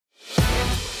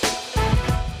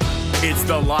It's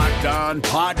the Locked On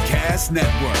Podcast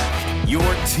Network, your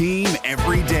team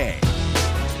every day.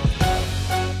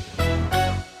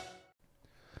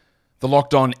 The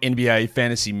Locked On NBA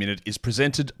Fantasy Minute is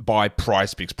presented by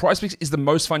PrizePicks. PrizePicks is the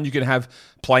most fun you can have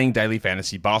playing daily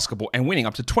fantasy basketball and winning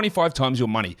up to 25 times your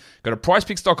money. Go to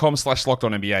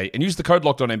prizepicks.com/LockedOnNBA and use the code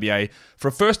LockedOnNBA for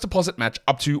a first deposit match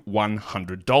up to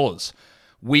 $100.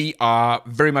 We are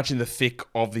very much in the thick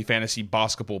of the fantasy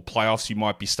basketball playoffs. You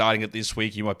might be starting it this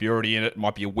week. You might be already in it. It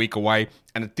might be a week away.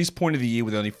 And at this point of the year,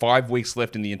 with only 5 weeks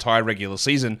left in the entire regular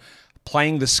season,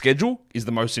 playing the schedule is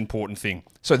the most important thing.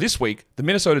 So this week, the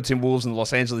Minnesota Timberwolves and the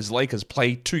Los Angeles Lakers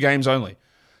play 2 games only.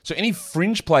 So any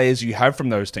fringe players you have from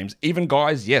those teams, even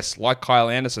guys, yes, like Kyle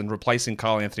Anderson replacing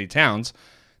Karl Anthony Towns,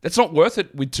 that's not worth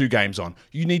it with 2 games on.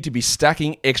 You need to be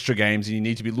stacking extra games, and you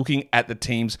need to be looking at the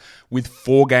teams with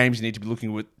 4 games. You need to be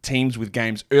looking at teams with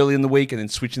games early in the week and then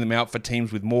switching them out for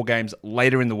teams with more games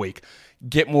later in the week.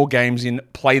 Get more games in,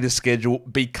 play the schedule,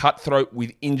 be cutthroat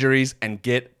with injuries, and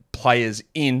get players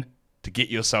in to get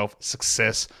yourself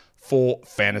success for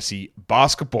fantasy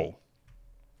basketball.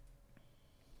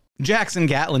 Jackson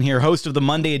Gatlin here, host of the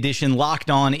Monday edition Locked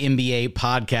On NBA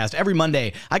podcast. Every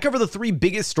Monday, I cover the 3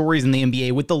 biggest stories in the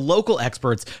NBA with the local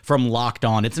experts from Locked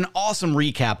On. It's an awesome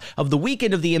recap of the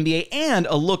weekend of the NBA and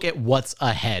a look at what's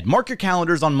ahead. Mark your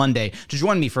calendars on Monday to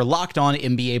join me for Locked On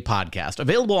NBA podcast,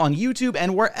 available on YouTube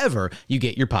and wherever you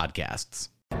get your podcasts.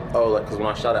 Because when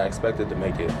I shot, I expected to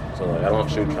make it. So, I don't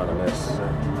shoot kind of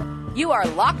miss. You are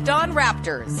Locked On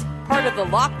Raptors, part of the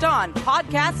Locked On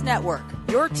Podcast Network,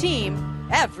 your team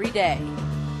every day.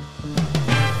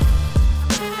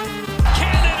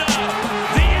 Canada,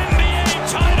 the NBA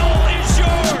title is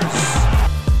yours.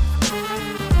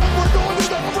 We're going to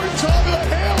overtime and a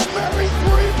Hail Mary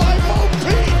 3 by Mo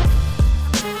Pete.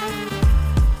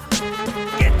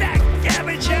 Get that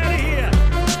garbage out of here.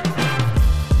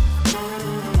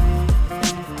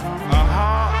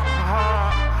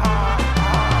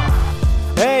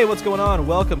 Hey, what's going on?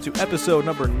 Welcome to episode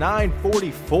number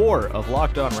 944 of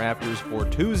Locked On Raptors for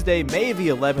Tuesday, May the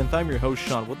 11th. I'm your host,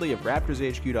 Sean Woodley of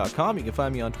RaptorsHQ.com. You can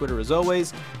find me on Twitter as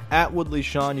always, at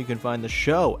WoodleySean. You can find the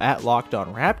show at Locked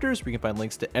On Raptors, where you can find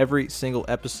links to every single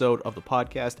episode of the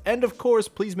podcast. And of course,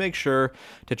 please make sure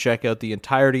to check out the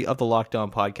entirety of the Locked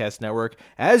On Podcast Network.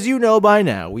 As you know by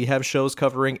now, we have shows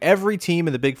covering every team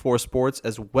in the Big Four sports,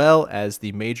 as well as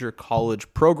the major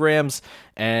college programs.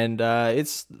 And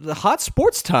it's the hot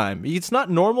sports time. It's not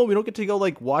normal. We don't get to go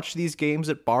watch these games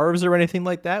at bars or anything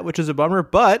like that, which is a bummer.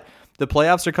 But the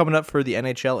playoffs are coming up for the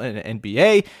NHL and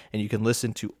NBA, and you can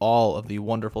listen to all of the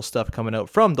wonderful stuff coming out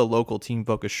from the local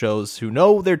team-focused shows who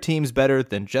know their teams better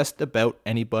than just about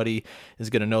anybody is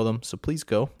going to know them. So please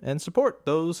go and support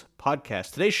those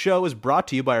podcasts. Today's show is brought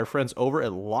to you by our friends over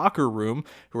at Locker Room,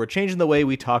 who are changing the way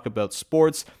we talk about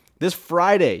sports. This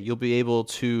Friday, you'll be able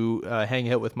to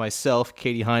hang out with myself,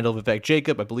 Katie Heindel, Vivek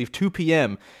Jacob. I believe 2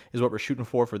 p.m. is what we're shooting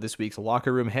for this week's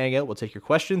Locker Room Hangout. We'll take your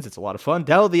questions. It's a lot of fun.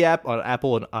 Download the app on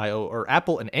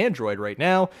Apple and Android right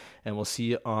now, and we'll see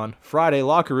you on Friday.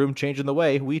 Locker Room, changing the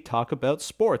way we talk about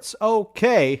sports.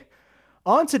 Okay,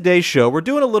 on today's show, we're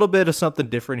doing a little bit of something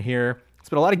different here. It's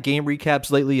been a lot of game recaps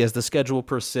lately as the schedule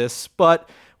persists, but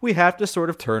we have to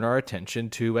sort of turn our attention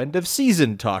to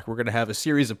end-of-season talk. We're going to have a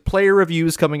series of player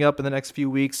reviews coming up in the next few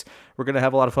weeks. We're going to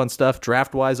have a lot of fun stuff,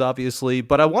 draft-wise, obviously.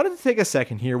 But I wanted to take a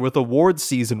second here with awards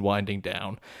season winding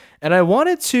down. And I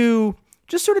wanted to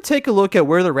just sort of take a look at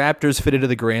where the Raptors fit into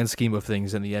the grand scheme of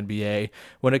things in the NBA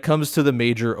when it comes to the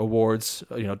major awards.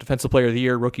 Defensive Player of the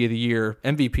Year, Rookie of the Year,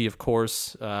 MVP, of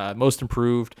course, Most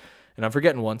Improved, and I'm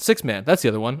forgetting one. Sixth Man, that's the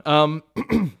other one.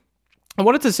 I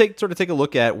wanted to take a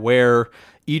look at where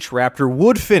each Raptor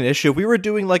would finish if we were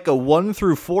doing a 1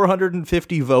 through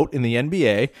 450 vote in the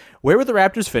NBA. Where would the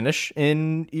Raptors finish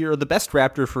in the best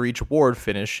Raptor for each award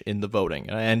finish in the voting?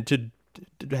 And to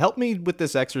help me with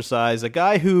this exercise, a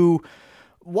guy who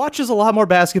watches a lot more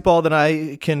basketball than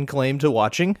I can claim to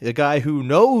watching, a guy who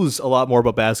knows a lot more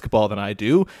about basketball than I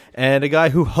do, and a guy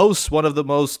who hosts one of the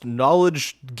most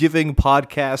knowledge-giving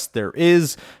podcasts there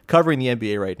is covering the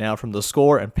NBA right now from The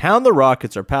Score and Pound the Rock.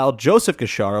 It's our pal Joseph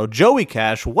Casciaro. Joey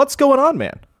Cash, what's going on,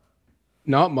 man?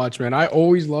 Not much, man. I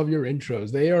always love your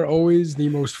intros. They are always the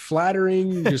most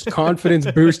flattering, just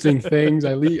confidence-boosting things.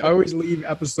 I always leave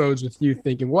episodes with you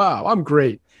thinking, wow, I'm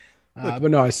great.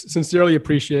 But no, I sincerely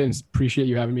appreciate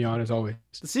you having me on as always.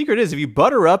 The secret is if you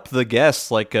butter up the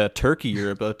guests like a turkey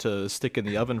you're about to stick in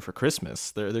the oven for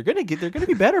Christmas, they're gonna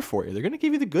be better for you. They're gonna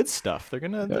give you the good stuff. They're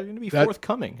gonna be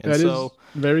forthcoming. And that is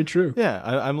very true. Yeah,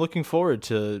 I'm looking forward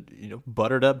to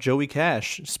buttered up Joey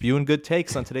Cash spewing good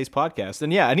takes on today's podcast.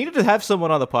 And yeah, I needed to have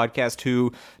someone on the podcast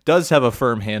who does have a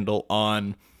firm handle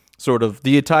on sort of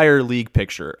the entire league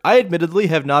picture. I admittedly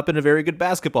have not been a very good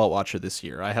basketball watcher this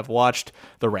year. I have watched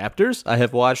the Raptors. I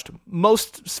have watched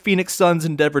most Phoenix Suns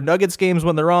and Denver Nuggets games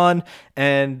when they're on,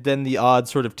 and then the odd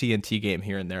sort of TNT game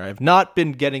here and there. I have not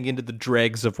been getting into the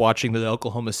dregs of watching the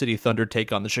Oklahoma City Thunder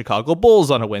take on the Chicago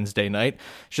Bulls on a Wednesday night.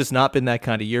 It's just not been that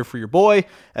kind of year for your boy,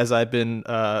 as I've been,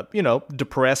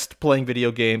 depressed, playing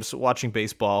video games, watching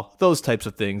baseball, those types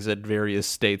of things at various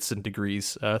states and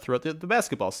degrees throughout the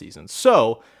basketball season.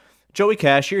 So, Joey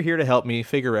Cash, you're here to help me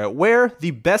figure out where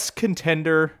the best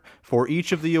contender for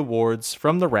each of the awards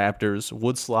from the Raptors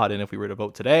would slot in if we were to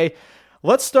vote today.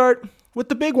 Let's start with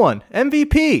the big one,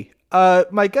 MVP.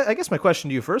 I guess my question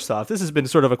to you first off, this has been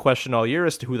sort of a question all year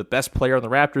as to who the best player on the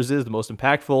Raptors is, the most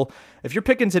impactful. If you're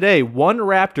picking today one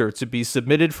Raptor to be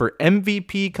submitted for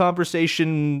MVP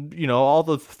conversation, all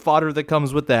the fodder that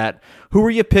comes with that, who are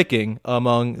you picking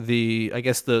among the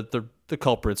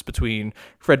culprits between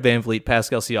Fred VanVleet,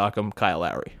 Pascal Siakam, Kyle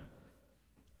Lowry?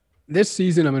 This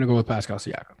season, I'm going to go with Pascal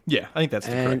Siakam. Yeah, I think that's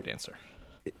the correct answer.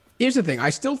 Here's the thing. I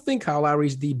still think Kyle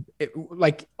Lowry's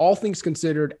all things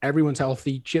considered, everyone's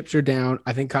healthy, chips are down.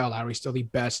 I think Kyle Lowry's still the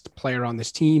best player on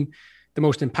this team, the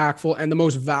most impactful and the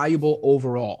most valuable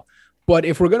overall. But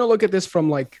if we're going to look at this from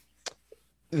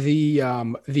the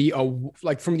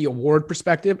award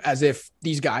perspective, as if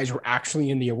these guys were actually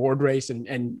in the award race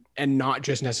and not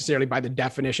just necessarily by the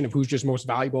definition of who's just most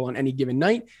valuable on any given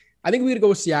night, I think we're going to go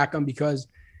with Siakam because,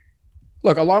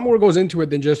 look, a lot more goes into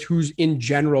it than just who's in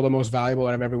general the most valuable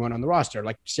out of everyone on the roster.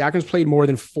 Like, Siakam's played more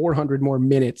than 400 more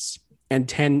minutes and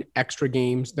 10 extra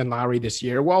games than Lowry this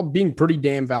year, while being pretty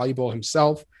damn valuable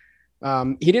himself.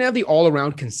 He didn't have the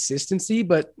all-around consistency,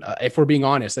 but if we're being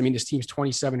honest, I mean, this team's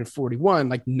 27-41.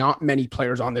 Like, not many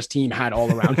players on this team had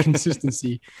all-around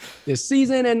consistency this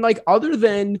season. And other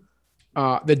than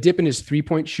the dip in his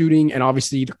three-point shooting and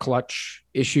obviously the clutch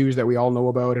issues that we all know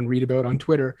about and read about on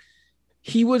Twitter,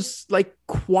 he was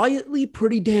quietly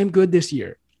pretty damn good this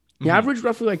year. He averaged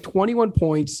roughly 21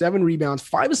 points, 7 rebounds,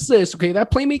 5 assists. Okay,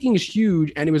 that playmaking is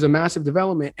huge, and it was a massive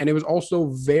development, and it was also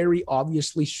very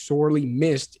obviously sorely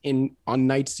missed on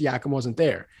nights Siakam wasn't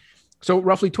there. So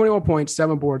roughly 21 points,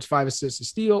 7 boards, 5 assists, a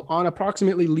steal on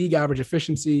approximately league average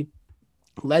efficiency,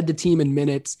 led the team in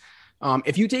minutes.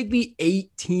 If you take the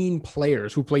 18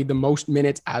 players who played the most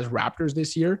minutes as Raptors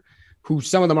this year, who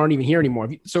some of them aren't even here anymore.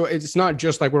 So it's not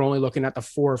just we're only looking at the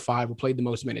 4 or 5 who played the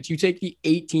most minutes. You take the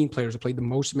 18 players who played the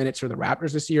most minutes for the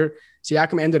Raptors this year,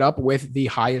 Siakam ended up with the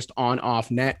highest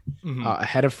on-off net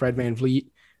ahead of Fred VanVleet.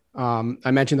 I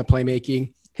mentioned the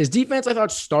playmaking. His defense, I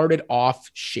thought, started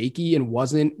off shaky and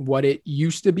wasn't what it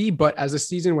used to be. But as the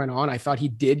season went on, I thought he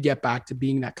did get back to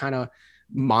being that kind of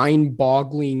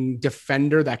mind-boggling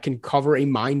defender that can cover a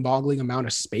mind-boggling amount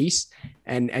of space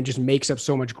and just makes up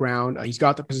so much ground. He's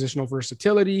got the positional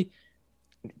versatility.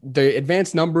 The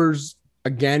advanced numbers,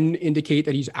 again, indicate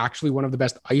that he's actually one of the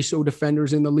best ISO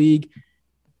defenders in the league.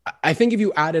 I think if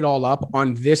you add it all up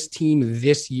on this team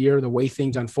this year, the way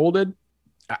things unfolded,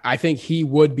 I think he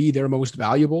would be their most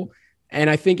valuable. And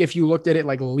I think if you looked at it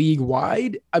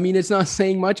league-wide, I mean, it's not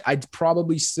saying much. I'd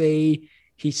probably say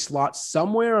he slots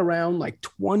somewhere around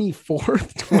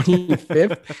 24th,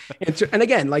 25th. And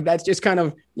again, that's just kind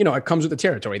of, it comes with the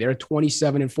territory. They're a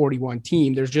 27-41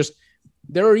 team.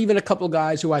 There are even a couple of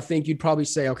guys who I think you'd probably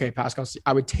say, okay,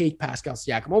 I would take Pascal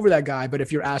Siakam over that guy. But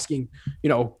if you're asking,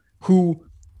 who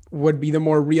would be the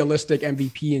more realistic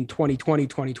MVP in 2020,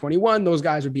 2021, those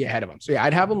guys would be ahead of him. So yeah,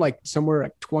 I'd have him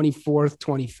somewhere 24th,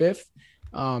 25th.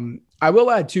 I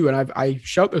will add too, and I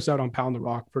shout this out on Pound the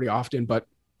Rock pretty often, but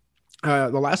the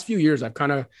last few years,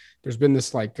 there's been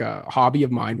this hobby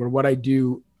of mine where what I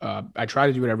do, I try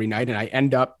to do it every night and I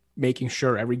end up making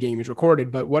sure every game is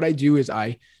recorded. But what I do is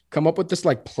I come up with this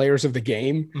players of the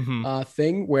game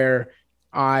thing where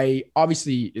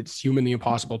obviously it's humanly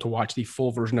impossible to watch the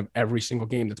full version of every single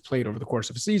game that's played over the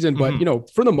course of a season. But,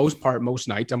 for the most part, most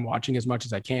nights I'm watching as much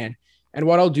as I can. And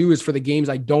what I'll do is for the games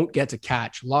I don't get to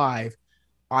catch live,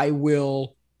 I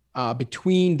will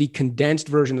between the condensed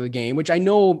version of the game, which I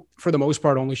know for the most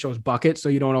part only shows buckets, so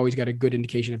you don't always get a good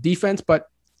indication of defense. But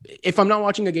if I'm not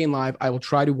watching a game live, I will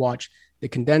try to watch the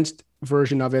condensed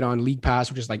version of it on League Pass,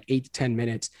 which is 8 to 10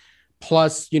 minutes,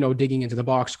 plus, digging into the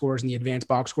box scores and the advanced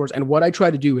box scores. And what I try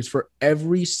to do is for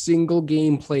every single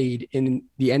game played in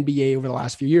the NBA over the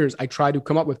last few years, I try to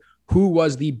come up with who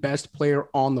was the best player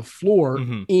on the floor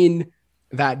in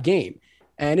that game.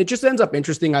 And it just ends up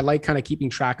interesting. I like kind of keeping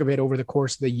track of it over the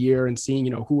course of the year and seeing,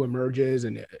 who emerges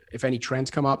and if any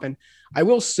trends come up. And I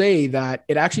will say that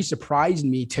it actually surprised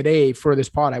me today for this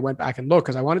pod. I went back and looked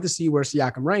because I wanted to see where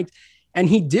Siakam ranked. And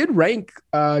he did rank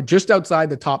just outside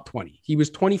the top 20. He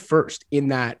was 21st in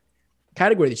that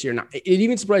category this year. Now, it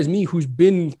even surprised me, who's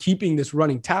been keeping this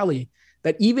running tally,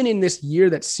 that even in this year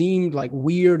that seemed like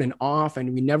weird and off,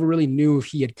 and we never really knew if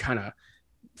he had kind of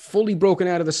fully broken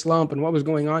out of the slump and what was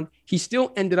going on, he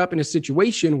still ended up in a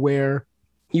situation where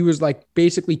he was like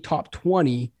basically top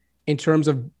 20 in terms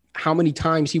of how many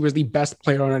times he was the best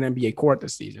player on an NBA court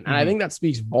this season. And I think that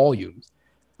speaks volumes.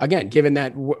 Again, given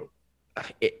that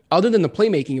other than the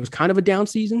playmaking, it was kind of a down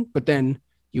season, but then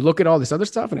you look at all this other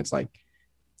stuff and it's like,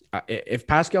 if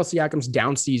Pascal Siakam's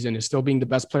down season is still being the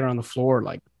best player on the floor,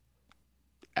 like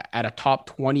at a top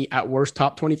 20, at worst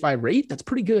top 25 rate, that's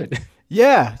pretty good.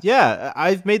 Yeah.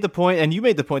 I've made the point, and you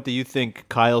made the point that you think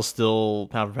Kyle's still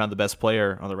pound for pound the best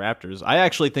player on the Raptors. I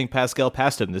actually think Pascal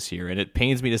passed him this year, and it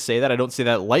pains me to say that. I don't say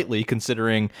that lightly,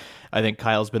 considering I think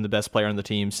Kyle's been the best player on the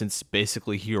team since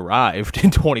basically he arrived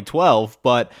in 2012.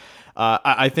 But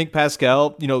I think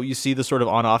Pascal, you see the sort of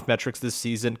on-off metrics this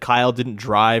season. Kyle didn't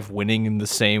drive winning in the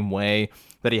same way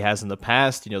that he has in the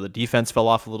past. The defense fell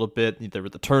off a little bit. There were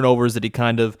the turnovers that he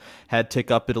kind of had tick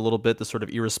up it a little bit, the sort of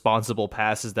irresponsible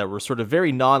passes that were sort of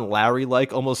very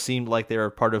non-Lowry-like, almost seemed like they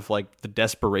were part of like the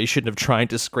desperation of trying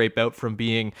to scrape out from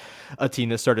being a team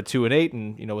that started 2-8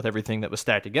 and, with everything that was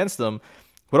stacked against them.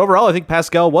 But overall, I think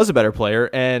Pascal was a better player,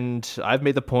 and I've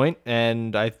made the point,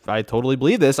 and I totally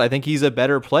believe this. I think he's a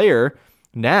better player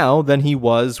now than he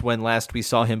was when last we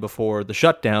saw him before the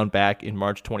shutdown back in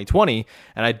March 2020.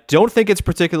 And I don't think it's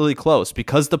particularly close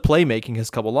because the playmaking has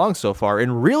come along so far.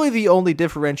 And really the only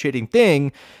differentiating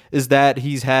thing is that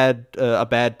he's had a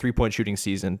bad three-point shooting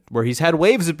season where he's had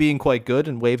waves of being quite good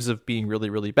and waves of being really,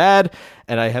 really bad.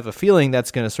 And I have a feeling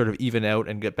that's going to sort of even out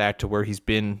and get back to where he's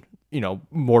been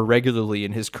more regularly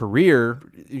in his career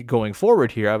going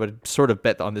forward here. I would sort of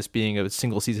bet on this being a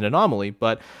single season anomaly.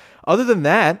 But other than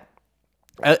that,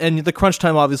 and the crunch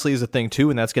time obviously is a thing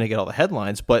too, and that's going to get all the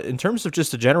headlines. But in terms of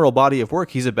just a general body of work,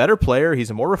 he's a better player.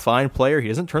 He's a more refined player. He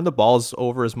doesn't turn the balls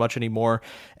over as much anymore.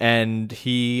 And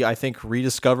he, I think,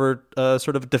 rediscovered a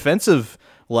sort of defensive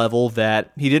level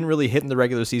that he didn't really hit in the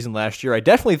regular season last year. I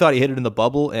definitely thought he hit it in the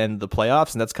bubble and the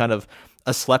playoffs, and that's kind of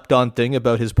a slept-on thing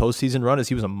about his postseason run, is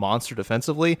he was a monster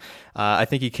defensively. I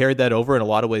think he carried that over in a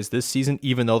lot of ways this season,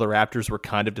 even though the Raptors were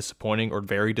kind of disappointing or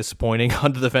very disappointing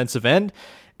on the defensive end.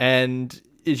 And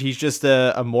he's just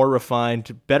a more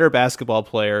refined, better basketball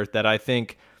player that I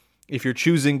think if you're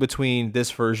choosing between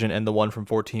this version and the one from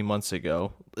 14 months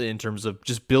ago, in terms of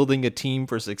just building a team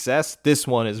for success, this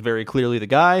one is very clearly the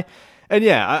guy. And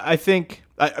yeah, I think,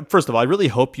 first of all, I really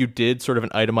hope you did sort of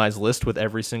an itemized list with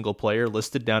every single player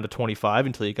listed down to 25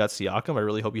 until you got Siakam. I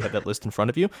really hope you had that list in front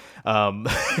of you.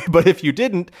 But if you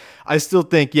didn't, I still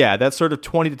think, yeah, that sort of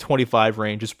 20 to 25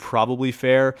 range is probably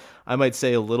fair. I might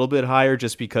say a little bit higher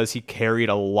just because he carried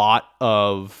a lot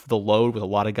of the load with a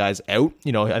lot of guys out.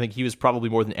 I think he was probably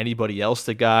more than anybody else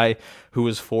the guy who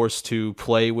was forced to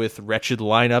play with wretched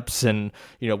lineups and,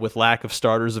 with lack of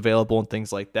starters available and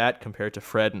things like that compared to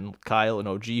Fred and Kyle and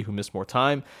OG who missed more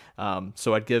time.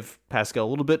 So I'd give Pascal a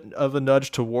little bit of a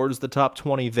nudge towards the top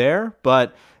 20 there.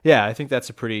 But yeah, I think that's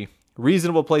a pretty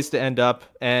reasonable place to end up.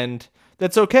 And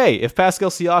that's okay. If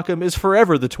Pascal Siakam is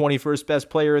forever the 21st best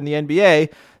player in the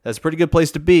NBA, that's a pretty good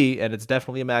place to be, and it's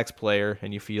definitely a max player,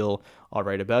 and you feel all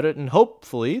right about it. And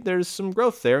hopefully there's some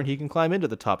growth there, and he can climb into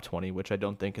the top 20, which I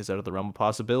don't think is out of the realm of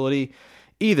possibility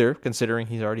either, considering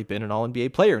he's already been an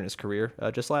All-NBA player in his career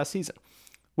just last season.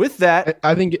 With that,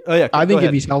 I think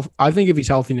if he's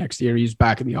healthy next year, he's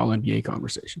back in the All-NBA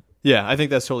conversation. Yeah, I think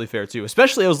that's totally fair too.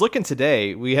 Especially, I was looking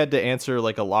today, we had to answer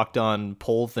like a locked on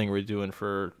poll thing we're doing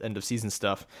for end of season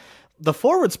stuff. The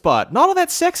forward spot, not all that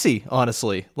sexy,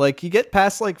 honestly. Like, you get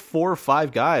past like 4 or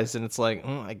 5 guys, and it's like,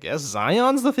 I guess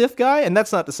Zion's the 5th guy. And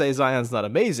that's not to say Zion's not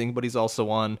amazing, but he's also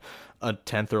on a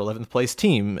 10th or 11th place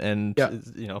team, and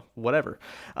whatever.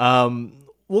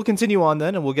 We'll continue on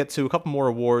then, and we'll get to a couple more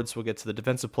awards. We'll get to the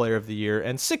Defensive Player of the Year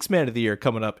and Sixth Man of the Year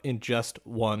coming up in just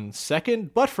 1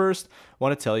 second. But first, I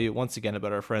want to tell you once again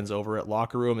about our friends over at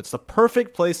Locker Room. It's the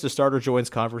perfect place to start or join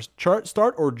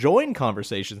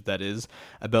conversations, that is,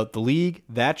 about the league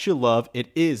that you love. It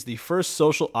is the first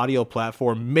social audio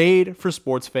platform made for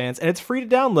sports fans, and it's free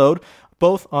to download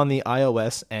both on the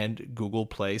iOS and Google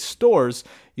Play stores.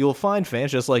 You'll find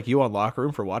fans just like you on Locker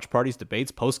Room for watch parties,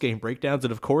 debates, post-game breakdowns,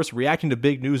 and of course, reacting to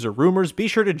big news or rumors. Be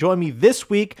sure to join me this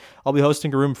week. I'll be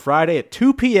hosting a room Friday at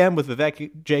 2 p.m. with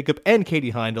Vivek Jacob and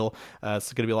Katie Heindel.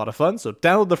 It's going to be a lot of fun, so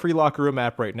download the free Locker Room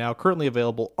app right now, currently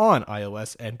available on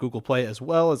iOS and Google Play, as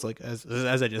well as,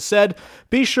 as I just said.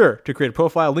 Be sure to create a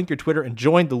profile, link your Twitter, and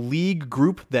join the league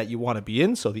group that you want to be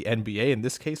in, so the NBA in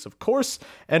this case, of course,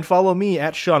 and follow me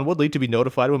at Sean Woodley to be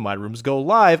notified when My Rooms go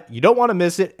live. You don't want to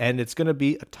miss it, and it's going to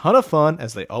be a ton of fun,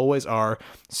 as they always are.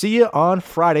 See you on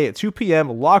Friday at 2 p.m.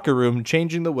 Locker Room,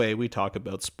 changing the way we talk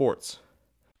about sports.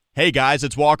 Hey guys,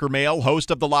 it's Walker Mail,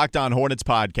 host of the Locked On Hornets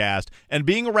podcast, and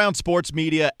being around sports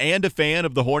media and a fan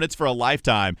of the Hornets for a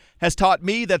lifetime has taught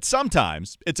me that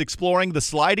sometimes it's exploring the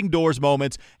sliding doors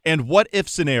moments and what-if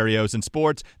scenarios in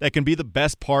sports that can be the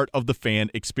best part of the fan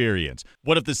experience.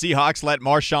 What if the Seahawks let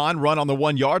Marshawn run on the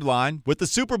 1-yard line with the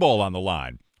Super Bowl on the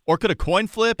line? Or could a coin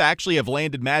flip actually have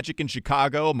landed Magic in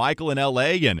Chicago, Michael in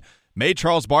LA, and made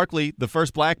Charles Barkley the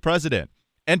first black president?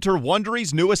 Enter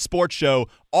Wondery's newest sports show,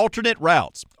 Alternate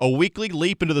Routes, a weekly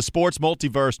leap into the sports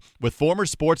multiverse with former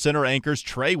SportsCenter anchors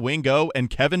Trey Wingo and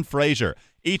Kevin Frazier.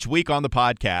 Each week on the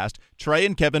podcast, Trey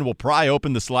and Kevin will pry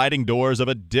open the sliding doors of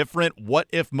a different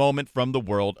what-if moment from the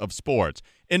world of sports.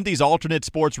 In these alternate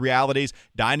sports realities,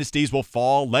 dynasties will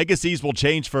fall, legacies will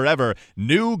change forever,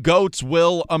 new GOATs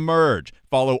will emerge.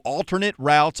 Follow Alternate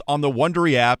Routes on the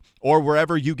Wondery app or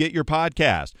wherever you get your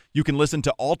podcast. You can listen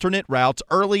to Alternate Routes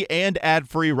early and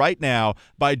ad-free right now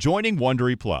by joining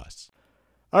Wondery Plus.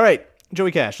 All right,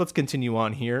 Joey Cash, let's continue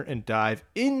on here and dive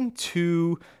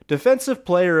into Defensive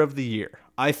Player of the Year.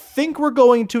 I think we're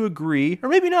going to agree, or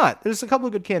maybe not. There's a couple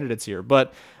of good candidates here,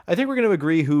 but I think we're going to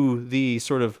agree who the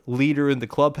sort of leader in the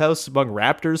clubhouse among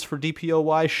Raptors for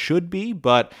DPOY should be.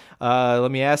 But let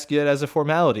me ask you as a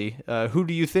formality, who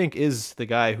do you think is the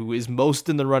guy who is most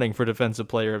in the running for Defensive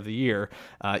Player of the Year,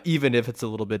 even if it's a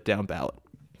little bit down ballot?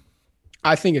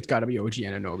 I think it's got to be OG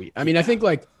Anunoby. I mean, I think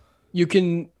like you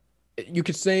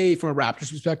could say from a Raptors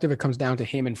perspective, it comes down to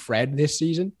him and Fred this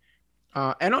season.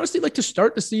 And honestly, like to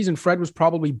start the season, Fred was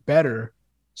probably better.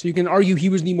 So you can argue he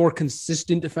was the more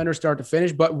consistent defender start to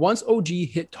finish. But once OG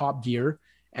hit top gear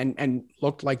and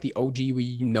looked like the OG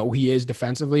we know he is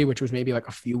defensively, which was maybe like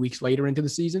a few weeks later into the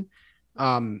season,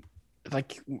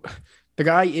 like the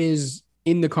guy is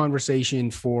in the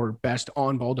conversation for best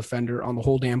on-ball defender on the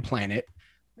whole damn planet.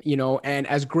 You know, and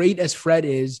as great as Fred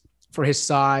is for his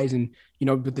size and, you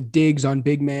know, with the digs on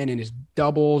big men and his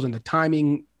doubles and the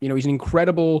timing, you know, he's an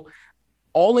incredible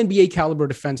all NBA caliber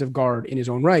defensive guard in his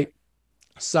own right.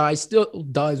 Size still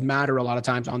does matter a lot of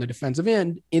times on the defensive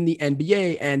end in the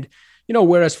NBA. And, you know,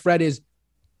 whereas Fred is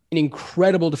an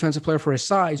incredible defensive player for his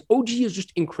size, OG is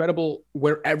just incredible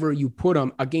wherever you put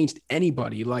him against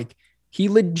anybody. Like he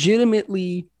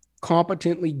legitimately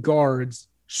competently guards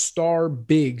star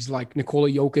bigs like Nikola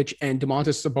Jokic and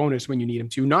Domantas Sabonis when you need him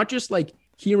to, not just like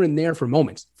here and there for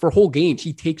moments. For whole games,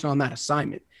 he takes on that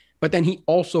assignment. But then he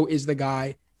also is the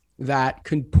guy that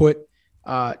can put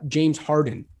James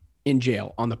Harden in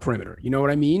jail on the perimeter. You know what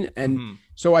I mean? And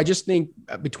so I just think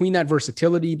between that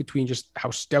versatility, between just how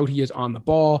stout he is on the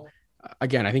ball,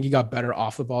 again, I think he got better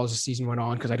off the ball as the season went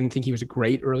on because I didn't think he was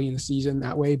great early in the season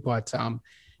that way. But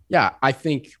yeah, I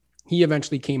think he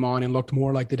eventually came on and looked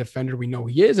more like the defender we know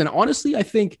he is. And honestly, I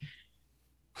think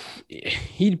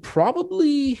he'd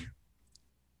probably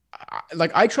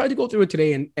like I tried to go through it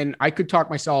today and I could talk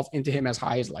myself into him as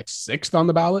high as like 6th on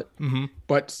the ballot,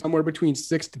 but somewhere between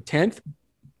 6th to 10th.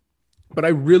 But I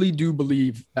really do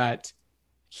believe that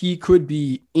he could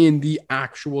be in the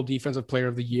actual Defensive Player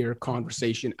of the Year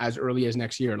conversation as early as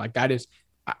next year. Like that is,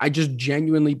 I just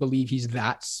genuinely believe he's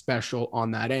that special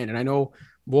on that end. And I know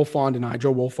Wolfond and I,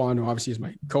 Joe Wolfond, who obviously is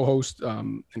my co-host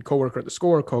and co-worker at The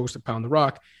Score, co-host of Pound the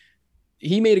Rock,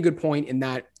 he made a good point in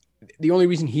that the only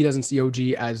reason he doesn't see OG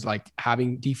as like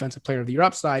having Defensive Player of the Year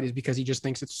upside is because he just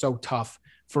thinks it's so tough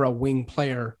for a wing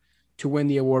player to win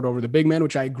the award over the big man,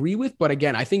 which I agree with. But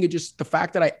again, I think it just the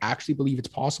fact that I actually believe it's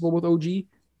possible with OG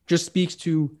just speaks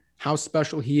to how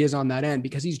special he is on that end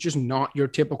because he's just not your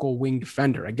typical wing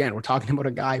defender. Again, we're talking about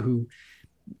a guy who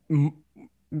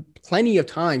plenty of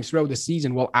times throughout the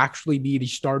season will actually be the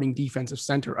starting defensive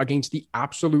center against the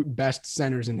absolute best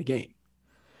centers in the game.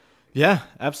 Yeah,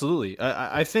 absolutely.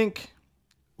 I think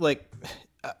like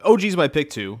OG's my pick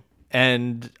too.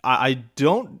 And I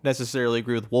don't necessarily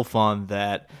agree with Wolf on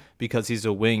that because he's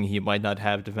a wing, he might not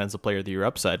have Defensive Player of the Year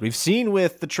upside. We've seen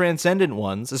with the transcendent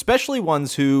ones, especially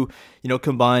ones who, you know,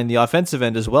 combine the offensive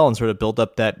end as well and sort of build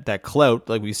up that clout,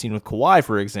 like we've seen with Kawhi,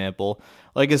 for example,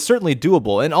 like it's certainly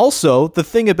doable. And also, the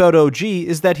thing about OG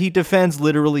is that he defends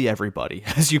literally everybody,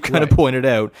 as you kind of pointed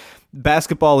out.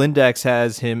 Basketball Index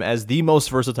has him as the most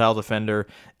versatile defender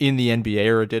in the NBA,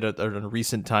 or did a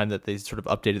recent time that they sort of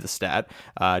updated the stat.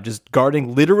 Just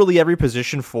guarding literally every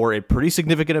position for a pretty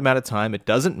significant amount of time. It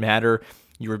doesn't matter.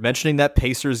 You were mentioning that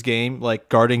Pacers game, like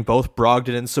guarding both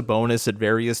Brogdon and Sabonis at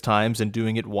various times and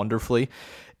doing it wonderfully.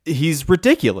 He's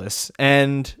ridiculous.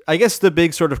 And I guess the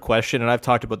big sort of question, and I've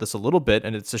talked about this a little bit,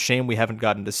 and it's a shame we haven't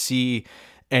gotten to see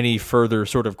any further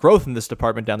sort of growth in this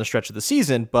department down the stretch of the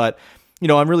season. But,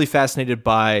 I'm really fascinated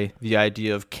by the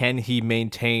idea of, can he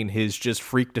maintain his just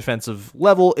freak defensive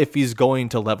level if he's going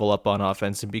to level up on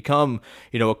offense and become,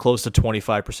 a close to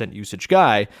 25% usage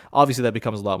guy? Obviously, that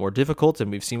becomes a lot more difficult, and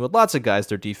we've seen with lots of guys,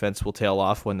 their defense will tail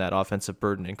off when that offensive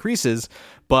burden increases.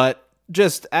 But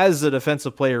just as a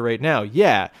defensive player right now,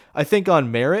 yeah, I think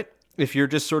on merit, if you're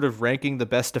just sort of ranking the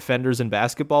best defenders in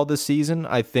basketball this season,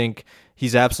 I think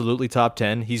he's absolutely top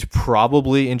 10. He's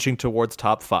probably inching towards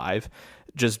top 5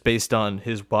 just based on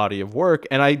his body of work.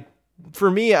 And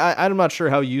I'm not sure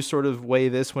how you sort of weigh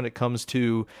this when it comes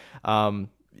to,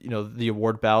 the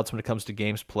award ballots, when it comes to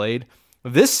games played.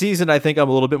 This season, I think I'm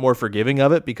a little bit more forgiving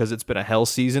of it because it's been a hell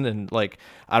season, and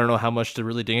I don't know how much to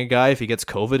really ding a guy if he gets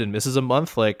COVID and misses a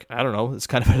month. I don't know. It's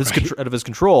kind of out of his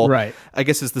control. Right. I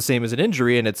guess it's the same as an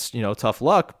injury, and it's, tough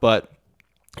luck, but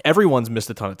everyone's missed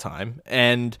a ton of time.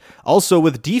 And also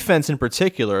with defense in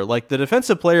particular, the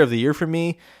defensive player of the year for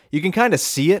me, you can kind of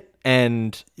see it.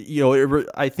 And,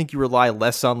 I think you rely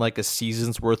less on a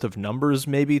season's worth of numbers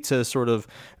maybe to sort of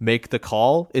make the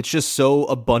call. It's just so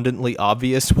abundantly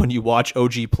obvious when you watch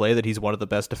OG play that he's one of the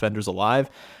best defenders alive.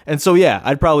 And so, yeah,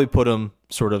 I'd probably put him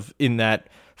sort of in that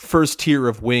first tier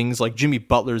of wings. Jimmy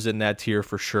Butler's in that tier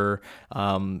for sure.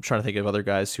 Trying to think of other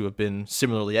guys who have been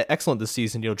similarly excellent this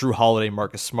season. Drew Holiday,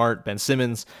 Marcus Smart, Ben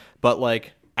Simmons. But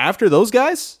after those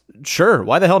guys, sure,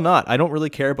 why the hell not? I don't really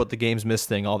care about the games missed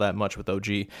thing all that much with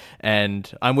OG.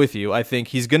 And I'm with you. I think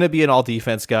he's going to be an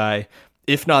all-defense guy.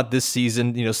 If not this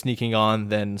season, sneaking on,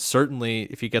 then certainly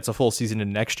if he gets a full season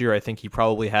in next year, I think he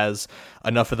probably has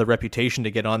enough of the reputation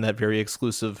to get on that very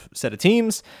exclusive set of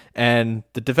teams. And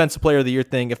the defensive player of the year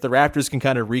thing, if the Raptors can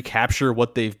kind of recapture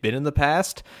what they've been in the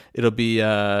past, it'll be,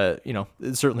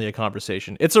 it's certainly a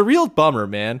conversation. It's a real bummer,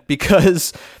 man,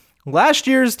 because last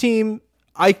year's team,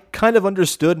 I kind of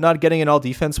understood not getting an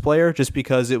all-defense player just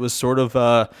because it was sort of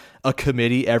a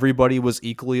committee. Everybody was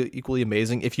equally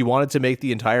amazing. If you wanted to make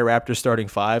the entire Raptors starting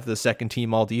 5 the second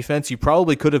team all-defense, you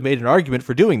probably could have made an argument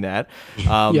for doing that.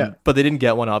 But they didn't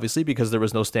get one, obviously, because there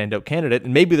was no standout candidate.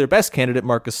 And maybe their best candidate,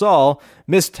 Marc Gasol,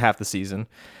 missed half the season.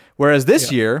 Whereas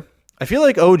this year, I feel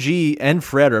like OG and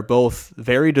Fred are both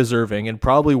very deserving and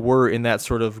probably were in that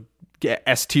sort of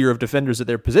S tier of defenders at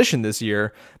their position this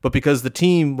year, but because the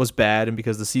team was bad and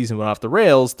because the season went off the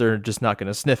rails, they're just not going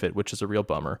to sniff it, which is a real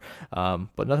bummer.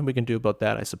 But nothing we can do about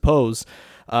that, I suppose.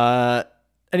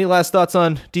 Any last thoughts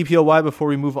on DPOY before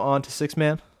we move on to sixth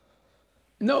man?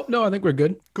 No, I think we're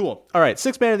good. Cool. All right,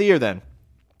 sixth man of the year then.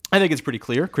 I think it's pretty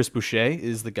clear. Chris Boucher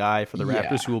is the guy for the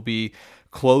Raptors who will be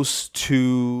close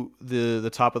to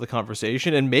the top of the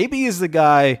conversation, and maybe is the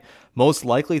guy most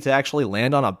likely to actually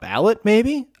land on a ballot,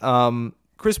 maybe.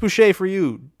 Chris Boucher, for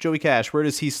you, Joey Cash, where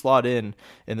does he slot in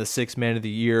the sixth man of the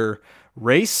year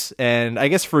race? And I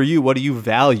guess for you, what do you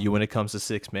value when it comes to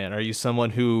sixth man? Are you someone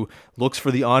who looks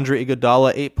for the Andre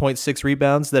Iguodala 8.6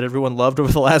 rebounds that everyone loved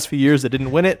over the last few years that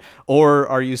didn't win it? Or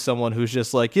are you someone who's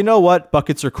just you know what,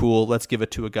 buckets are cool, let's give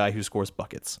it to a guy who scores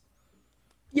buckets?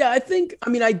 Yeah, I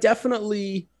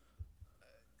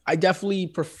definitely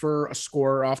prefer a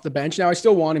scorer off the bench. Now, I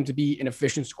still want him to be an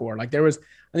efficient scorer. I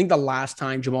think the last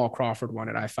time Jamal Crawford won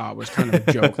it, I thought was kind of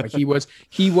a joke.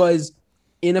 He was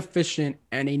inefficient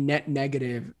and a net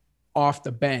negative off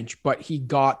the bench, but he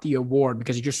got the award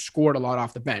because he just scored a lot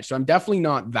off the bench. So I'm definitely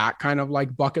not that kind of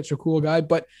buckets are cool guy,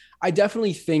 but I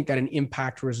definitely think that an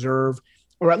impact reserve,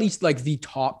 or at least the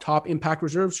top impact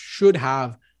reserves, should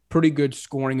have pretty good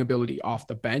scoring ability off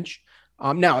the bench.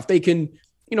 Now, if they can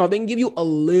give you a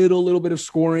little bit of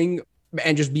scoring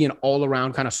and just be an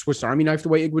all-around kind of Swiss Army knife the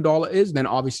way Iguodala is, then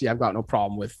obviously I've got no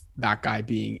problem with that guy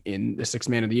being in the sixth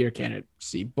man of the year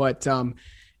candidacy. But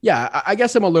I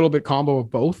guess I'm a little bit combo of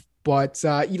both. But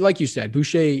like you said,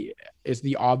 Boucher is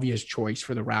the obvious choice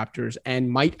for the Raptors and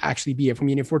might actually be,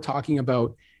 if we're talking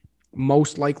about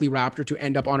most likely Raptor to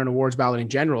end up on an awards ballot in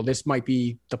general, this might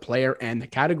be the player and the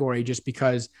category, just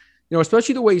because,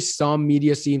 especially the way some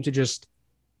media seem to just,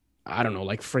 I don't know,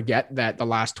 forget that the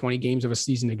last 20 games of a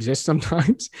season exist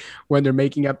sometimes when they're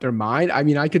making up their mind.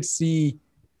 I could see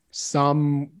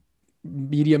some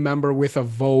media member with a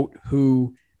vote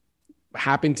who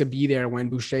happened to be there when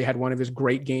Boucher had one of his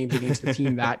great games against the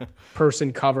team that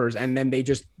person covers, and then they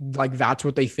just that's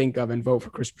what they think of and vote for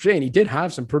Chris Boucher. And he did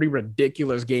have some pretty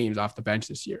ridiculous games off the bench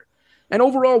this year, and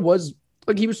overall was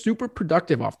he was super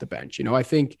productive off the bench. I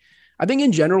think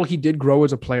in general he did grow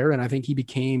as a player, and I think he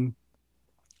became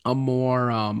a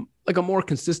more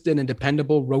consistent and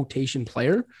dependable rotation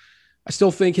player. I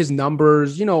still think his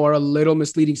numbers, are a little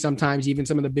misleading sometimes, even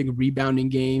some of the big rebounding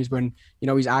games when,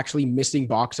 he's actually missing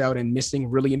box out and missing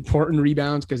really important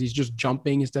rebounds because he's just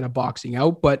jumping instead of boxing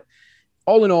out. But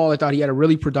all in all, I thought he had a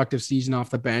really productive season off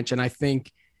the bench. And I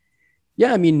think,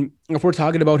 if we're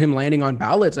talking about him landing on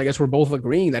ballots, I guess we're both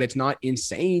agreeing that it's not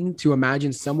insane to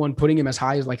imagine someone putting him as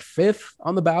high as like 5th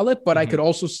on the ballot. But I could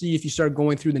also see if you start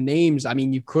going through the names,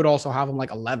 you could also have him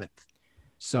like 11th.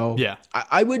 So yeah,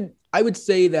 I would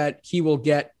say that he will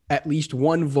get at least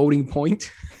one voting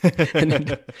point and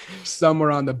then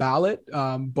somewhere on the ballot.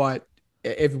 But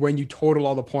when you total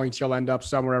all the points, you'll end up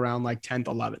somewhere around like 10th,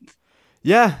 11th.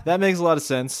 Yeah, that makes a lot of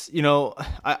sense.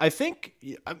 I think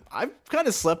I've kind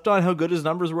of slept on how good his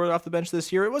numbers were off the bench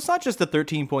this year. It was not just the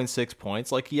 13.6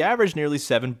 points. Like, he averaged nearly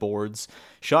 7 boards,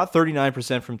 shot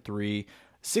 39% from 3,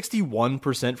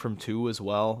 61% from 2 as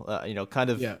well.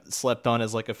 Slept on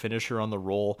as like a finisher on the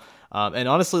roll. And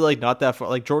honestly, like, not that far.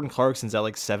 Like, Jordan Clarkson's at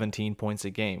like 17 points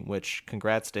a game, which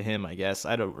congrats to him, I guess.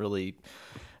 I don't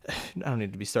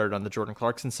need to be started on the Jordan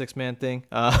Clarkson 6-man thing.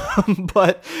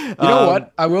 But you know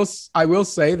what? I will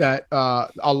say that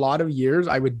a lot of years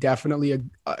I would definitely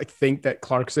think that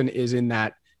Clarkson is in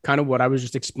that kind of what I was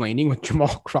just explaining with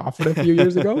Jamal Crawford a few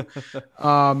years ago.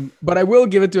 But I will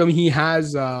give it to him.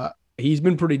 He's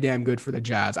been pretty damn good for the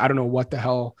Jazz. I don't know what the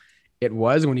hell it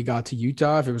was when he got to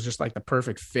Utah, if it was just like the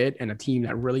perfect fit and a team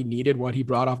that really needed what he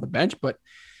brought off the bench, but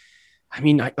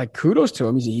kudos to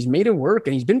him. He's made it work,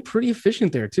 and he's been pretty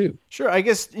efficient there too. Sure, I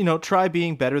guess try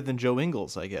being better than Joe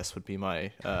Ingles, I guess, would be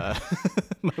my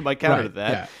my counter to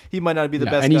that. Yeah. He might not be the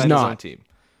best guy on his own team.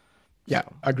 Yeah,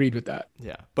 agreed with that.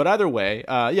 Yeah, but either way,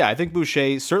 I think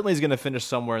Boucher certainly is going to finish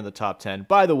somewhere in the top 10.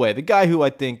 By the way, the guy who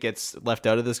I think gets left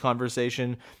out of this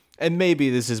conversation, and maybe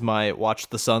this is my watch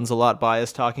the Suns a lot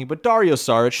bias talking, but Dario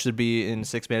Saric should be in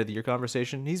 6-man of the year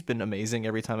conversation. He's been amazing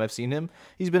every time I've seen him.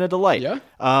 He's been a delight. Yeah.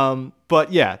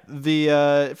 But yeah,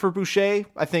 for Boucher,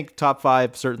 I think top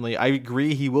 5 certainly. I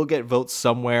agree he will get votes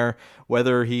somewhere.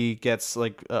 Whether he gets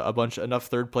like enough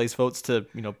third place votes to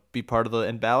be part of the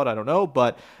end ballot, I don't know.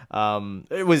 But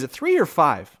was it 3 or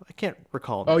 5? I can't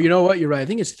recall. Oh, you know what? You're right. I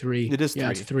think it's 3. It is 3. Yeah,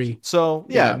 it's 3. So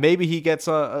yeah, maybe he gets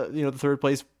the third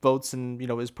place votes and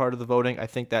is part of the voting. I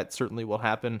think that certainly will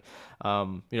happen.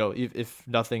 If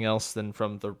nothing else than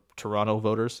from the Toronto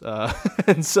voters.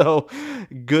 And so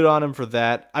good on him for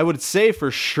that. I would say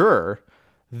for sure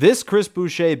this Chris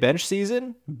Boucher bench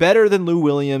season, better than Lou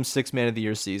Williams' 6-man of the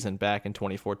year season back in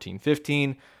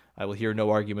 2014-15. I will hear no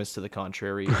arguments to the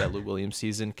contrary. That Lou Williams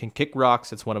season can kick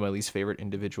rocks. It's one of my least favorite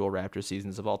individual Raptors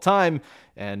seasons of all time,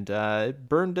 and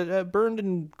burned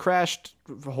and crashed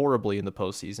horribly in the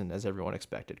postseason, as everyone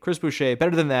expected. Chris Boucher,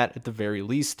 better than that at the very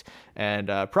least, and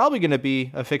probably going to be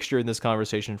a fixture in this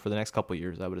conversation for the next couple of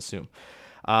years, I would assume.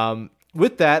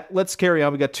 With that, let's carry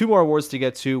on. We got 2 more awards to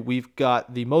get to. We've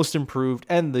got the most improved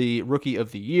and the rookie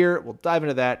of the year. We'll dive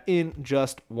into that in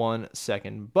just 1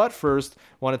 second. But first,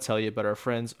 I want to tell you about our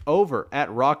friends over at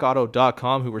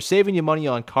rockauto.com who are saving you money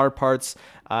on car parts.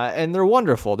 And they're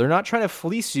wonderful. They're not trying to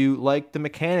fleece you like the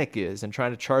mechanic is and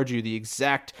trying to charge you the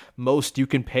exact most you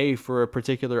can pay for a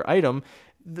particular item.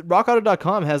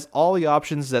 RockAuto.com has all the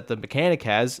options that the mechanic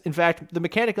has. In fact, the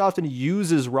mechanic often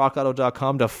uses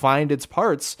RockAuto.com to find its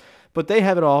parts, but they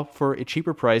have it all for a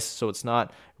cheaper price, so it's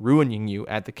not ruining you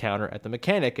at the counter at the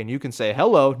mechanic. And you can say,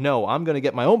 hello, no, I'm going to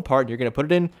get my own part, and you're going to put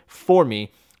it in for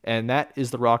me. And that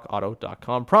is the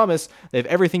rockauto.com promise. They have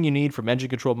everything you need from engine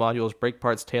control modules, brake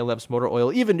parts, tail lamps, motor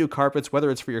oil, even new carpets,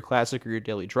 whether it's for your classic or your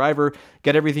daily driver.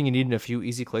 Get everything you need in a few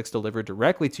easy clicks delivered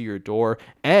directly to your door.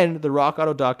 And the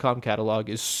rockauto.com catalog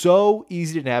is so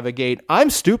easy to navigate. I'm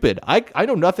stupid. I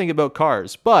know nothing about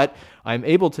cars, but I'm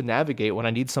able to navigate when I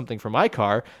need something for my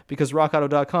car because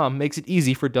rockauto.com makes it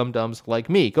easy for dum-dums like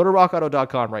me. Go to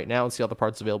rockauto.com right now and see all the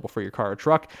parts available for your car or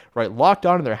truck. Right, locked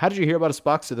on in there. How did you hear about us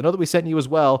box? So they know that we sent you as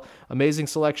well. Amazing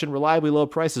selection, reliably low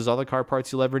prices, all the car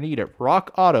parts you'll ever need at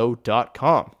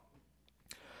rockauto.com.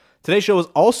 Today's show is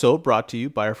also brought to you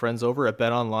by our friends over at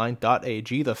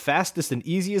betonline.ag, the fastest and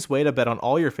easiest way to bet on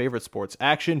all your favorite sports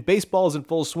action. Baseball is in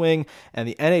full swing, and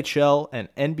the NHL and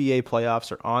NBA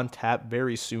playoffs are on tap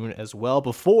very soon as well.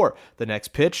 Before the next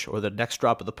pitch or the next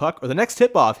drop of the puck or the next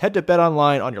tip-off, head to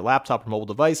BetOnline on your laptop or mobile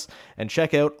device and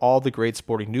check out all the great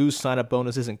sporting news, sign-up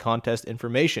bonuses, and contest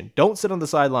information. Don't sit on the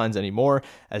sidelines anymore,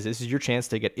 as this is your chance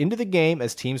to get into the game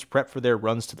as teams prep for their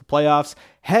runs to the playoffs.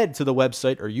 Head to the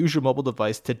website or use your mobile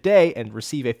device today and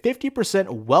receive a 50%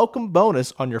 welcome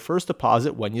bonus on your first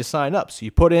deposit when you sign up. So you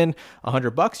put in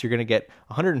 $100, you're going to get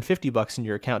 $150 in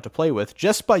your account to play with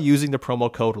just by using the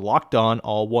promo code LOCKEDON,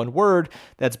 all one word.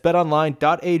 That's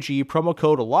betonline.ag, promo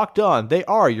code LOCKEDON. They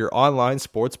are your online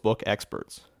sportsbook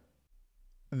experts.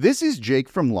 This is Jake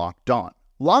from Locked On.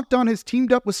 Locked On has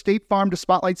teamed up with State Farm to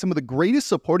spotlight some of the greatest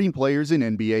supporting players in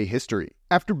NBA history.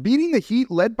 After beating the Heat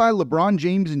led by LeBron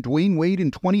James and Dwayne Wade in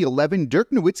 2011,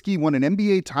 Dirk Nowitzki won an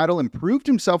NBA title and proved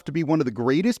himself to be one of the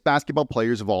greatest basketball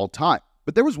players of all time.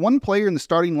 But there was one player in the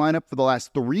starting lineup for the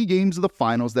last 3 games of the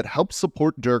finals that helped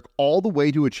support Dirk all the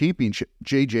way to a championship,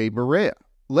 JJ Barea.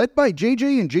 Led by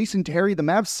JJ and Jason Terry, the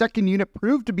Mavs' second unit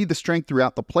proved to be the strength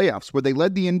throughout the playoffs, where they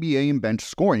led the NBA in bench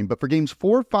scoring. But for games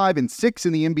 4, 5, and 6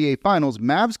 in the NBA Finals,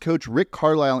 Mavs coach Rick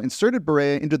Carlisle inserted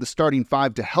Barea into the starting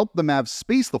 5 to help the Mavs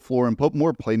space the floor and put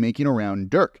more playmaking around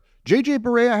Dirk. JJ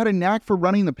Barea had a knack for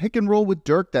running the pick and roll with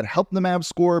Dirk that helped the Mavs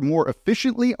score more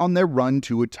efficiently on their run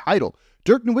to a title.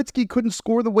 Dirk Nowitzki couldn't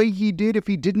score the way he did if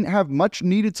he didn't have much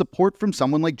needed support from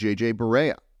someone like JJ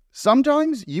Barea.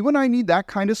 Sometimes you and I need that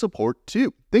kind of support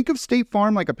too. Think of State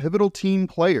Farm like a pivotal team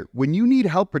player. When you need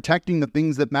help protecting the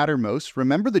things that matter most,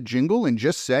 remember the jingle and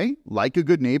just say, like a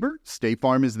good neighbor, State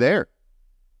Farm is there.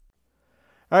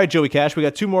 All right, Joey Cash, we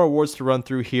got 2 more awards to run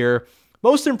through here.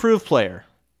 Most improved player.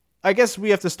 I guess we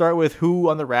have to start with who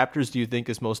on the Raptors do you think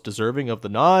is most deserving of the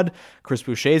nod? Chris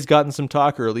Boucher's gotten some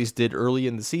talk, or at least did early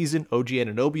in the season. OG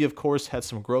Anunoby, of course, had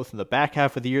some growth in the back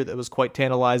half of the year that was quite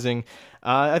tantalizing.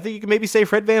 I think you can maybe say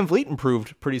Fred VanVleet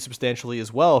improved pretty substantially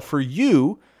as well. For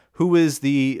you, who is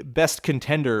the best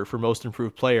contender for most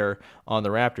improved player on the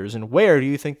Raptors, and where do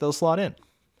you think they'll slot in?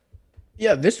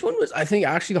 Yeah, this one was, I think,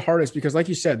 actually the hardest because, like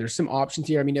you said, there's some options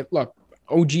here. I mean, look,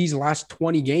 OG's last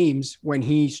 20 games, when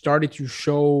he started to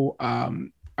show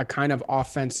a kind of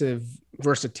offensive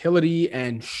versatility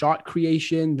and shot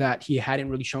creation that he hadn't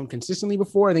really shown consistently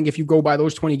before. I think if you go by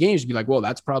those 20 games, you'd be like, well,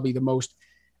 that's probably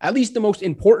at least the most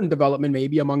important development,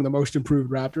 maybe among the most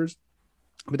improved Raptors.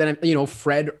 But then,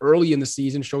 Fred early in the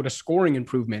season showed a scoring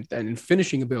improvement and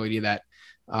finishing ability that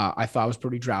I thought was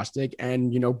pretty drastic.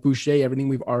 And, Boucher, everything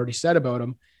we've already said about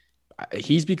him,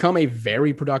 he's become a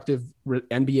very productive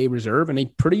NBA reserve and a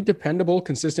pretty dependable,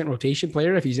 consistent rotation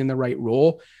player if he's in the right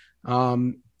role. I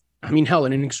mean, hell,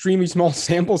 in an extremely small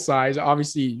sample size,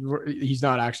 obviously he's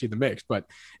not actually the mix, but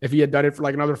if he had done it for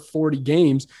like another 40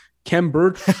 games, Khem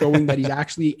Birch showing that he's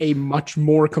actually a much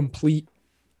more complete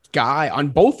guy on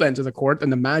both ends of the court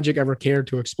than the Magic ever cared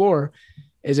to explore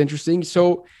is interesting.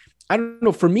 So I don't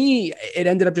know. For me, it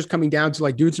ended up just coming down to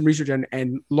like doing some research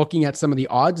and looking at some of the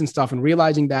odds and stuff and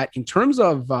realizing that in terms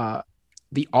of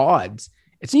the odds,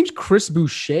 it seems Chris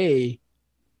Boucher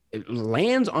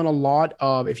lands on a lot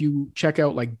of, if you check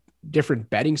out like different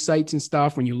betting sites and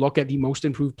stuff, when you look at the most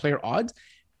improved player odds,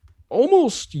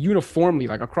 almost uniformly,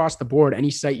 like across the board,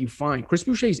 any site you find, Chris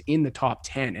Boucher is in the top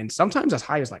 10 and sometimes as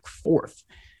high as like 4th.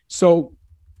 So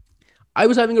I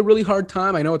was having a really hard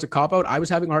time. I know it's a cop-out. I was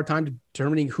having a hard time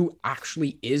determining who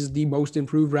actually is the most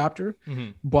improved Raptor.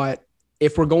 Mm-hmm. But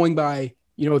if we're going by,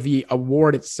 the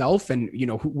award itself and,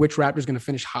 which Raptor is going to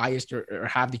finish highest or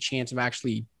have the chance of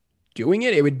actually doing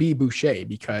it, it would be Boucher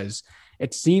because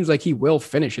it seems like he will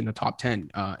finish in the top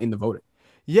 10 in the voting.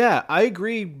 Yeah, I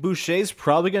agree. Boucher's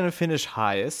probably going to finish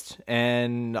highest.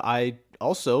 And I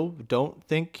also don't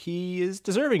think he is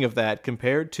deserving of that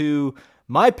compared to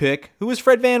my pick, who is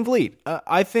Fred VanVleet.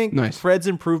 I think Fred's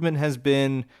improvement has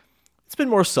been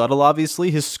more subtle,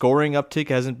 obviously. His scoring uptick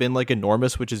hasn't been like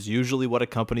enormous, which is usually what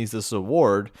accompanies this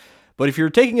award. But if you're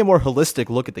taking a more holistic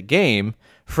look at the game,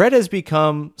 Fred has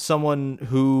become someone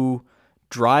who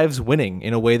drives winning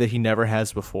in a way that he never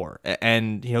has before.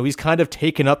 And, he's kind of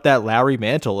taken up that Lowry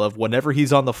mantle of whenever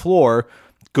he's on the floor,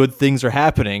 good things are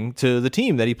happening to the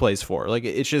team that he plays for. Like,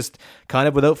 it's just kind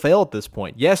of without fail at this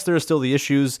point. Yes, there are still the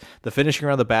issues. The finishing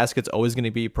around the basket's always going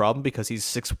to be a problem because he's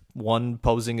 6'1",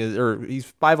 posing or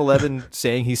he's 5'11",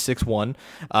 saying he's 6'1",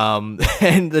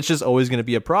 and that's just always going to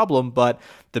be a problem. But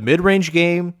the mid-range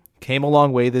game came a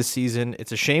long way this season.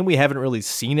 It's a shame we haven't really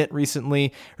seen it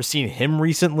recently or seen him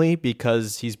recently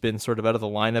because he's been sort of out of the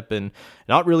lineup and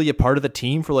not really a part of the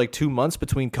team for like 2 months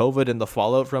between COVID and the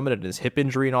fallout from it and his hip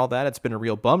injury and all that. It's been a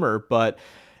real bummer, but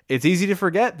it's easy to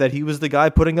forget that he was the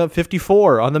guy putting up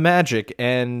 54 on the Magic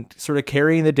and sort of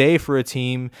carrying the day for a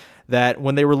team that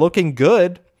when they were looking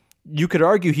good, you could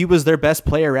argue he was their best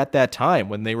player at that time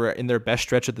when they were in their best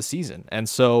stretch of the season. And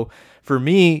so for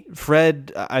me,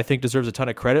 Fred, I think, deserves a ton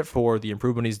of credit for the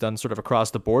improvement he's done sort of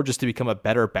across the board just to become a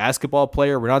better basketball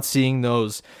player. We're not seeing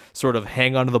those sort of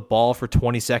hang onto the ball for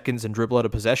 20 seconds and dribble out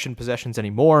of possessions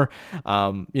anymore.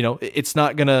 It's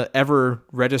not going to ever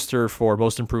register for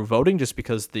most improved voting just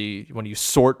because when you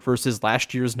sort versus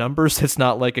last year's numbers, it's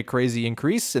not like a crazy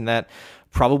increase, and that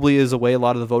probably is a way a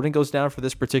lot of the voting goes down for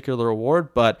this particular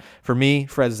award. But for me,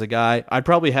 Fred is the guy. I'd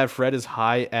probably have Fred as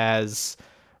high as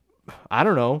I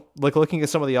don't know, like looking at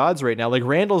some of the odds right now, like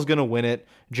Randall's going to win it.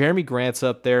 Jeremy Grant's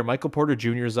up there. Michael Porter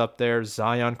Jr. is up there.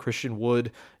 Zion, Christian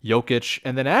Wood, Jokic.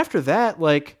 And then after that,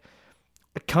 like,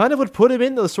 I kind of would put him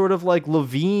in the sort of like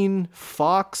Levine,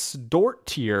 Fox, Dort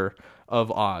tier of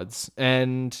odds.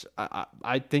 And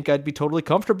I think I'd be totally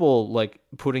comfortable like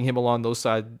putting him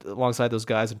alongside those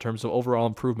guys in terms of overall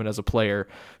improvement as a player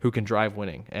who can drive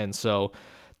winning. And so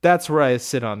that's where I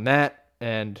sit on that.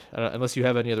 And unless you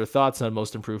have any other thoughts on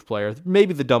most improved player,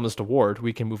 maybe the dumbest award,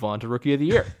 we can move on to Rookie of the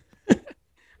Year.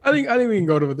 I think we can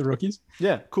go with the rookies.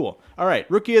 Yeah, cool. All right,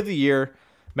 Rookie of the Year,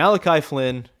 Malachi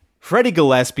Flynn, Freddie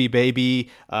Gillespie,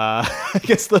 baby. I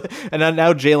guess and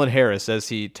now Jalen Harris as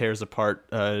he tears apart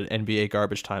NBA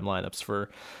garbage time lineups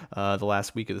for the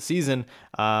last week of the season.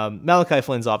 Malachi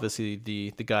Flynn's obviously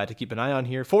the guy to keep an eye on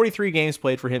here. 43 games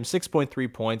played for him,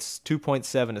 6.3 points,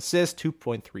 2.7 assists,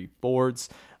 2.3 boards,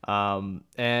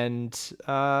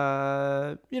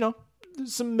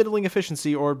 some middling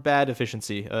efficiency or bad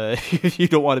efficiency. If you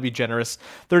don't want to be generous,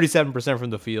 37% from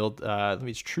the field.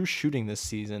 True shooting this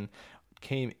season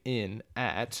came in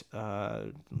at,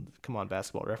 come on,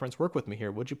 Basketball Reference, work with me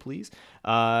here, would you please?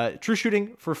 True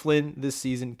shooting for Flynn this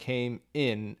season came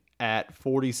in at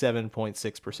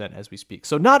 47.6% as we speak.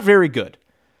 So not very good.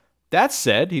 That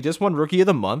said, he just won Rookie of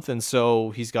the Month, and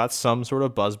so he's got some sort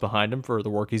of buzz behind him for the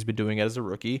work he's been doing as a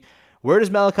rookie. Where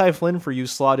does Malachi Flynn for you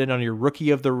slot in on your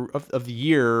Rookie of the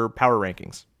Year power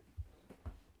rankings?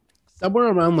 Somewhere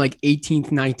around like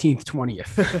 18th, 19th,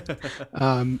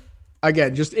 20th.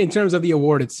 Again, just in terms of the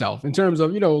award itself, in terms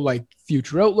of, like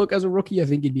future outlook as a rookie, I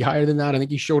think he'd be higher than that. I think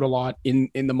he showed a lot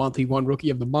in the month he won Rookie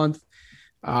of the Month.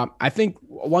 I think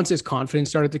once his confidence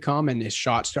started to come and his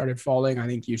shot started falling, I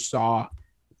think you saw,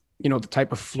 the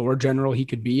type of floor general he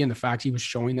could be. And the fact he was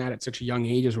showing that at such a young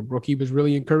age as a rookie was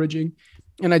really encouraging.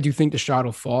 And I do think the shot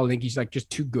will fall. I think he's like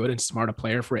just too good and smart a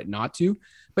player for it not to.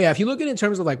 But yeah, if you look at it in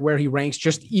terms of like where he ranks,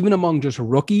 just even among just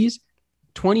rookies,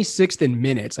 26th in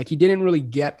minutes. Like he didn't really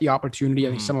get the opportunity I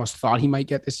think some of us thought he might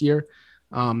get this year.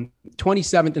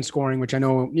 27th in scoring, which I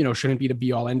know, shouldn't be the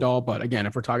be all end all. But again,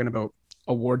 if we're talking about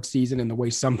award season and the way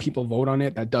some people vote on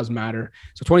it, that does matter.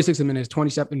 So 26th in minutes,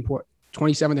 27th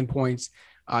in points,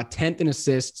 10th in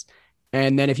assists.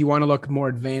 And then if you want to look more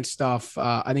advanced stuff,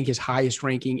 I think his highest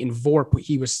ranking in VORP,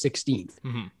 he was 16th.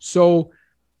 So,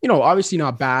 obviously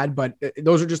not bad, but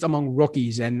those are just among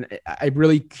rookies. And I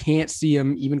really can't see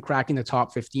him even cracking the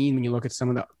top 15 when you look at some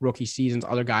of the rookie seasons,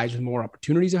 other guys with more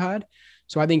opportunities have had.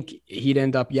 So I think he'd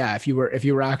end up, if you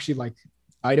were actually like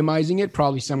itemizing it,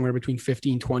 probably somewhere between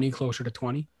 15, 20, closer to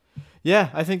 20.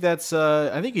 Yeah, I think that's,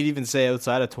 I think you'd even say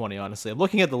outside of 20, honestly. I'm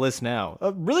looking at the list now.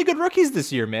 Really good rookies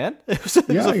this year, man. It was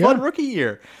a fun rookie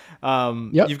year.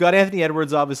 You've got Anthony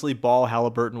Edwards, obviously. Ball,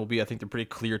 Halliburton will be, I think, the pretty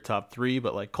clear top three.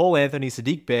 But like Cole Anthony,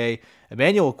 Sadiq Bey,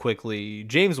 Emmanuel Quickley,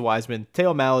 James Wiseman,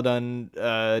 Theo Maledon,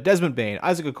 Desmond Bain,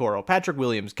 Isaac Okoro, Patrick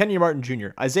Williams, Kenya Martin Jr.,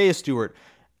 Isaiah Stewart,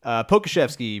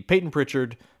 Pokashevsky, Peyton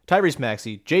Pritchard, Tyrese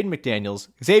Maxey, Jaden McDaniels,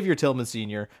 Xavier Tillman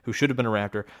Sr., who should have been a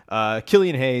Raptor,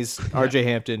 Killian Hayes, RJ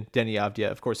Hampton, Denny Avdia.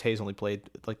 Of course, Hayes only played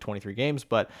like 23 games,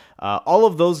 but all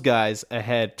of those guys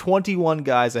ahead, 21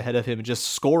 guys ahead of him just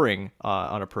scoring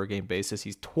on a per-game basis.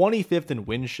 He's 25th in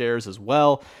win shares as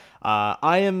well.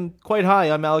 I am quite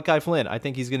high on Malachi Flynn. I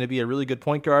think he's going to be a really good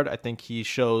point guard. I think he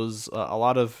shows a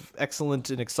lot of excellent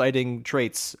and exciting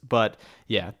traits, but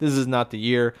yeah, this is not the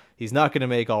year. He's not going to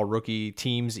make all rookie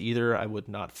teams either, I would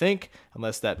not think,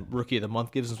 unless that Rookie of the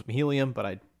Month gives him some helium, but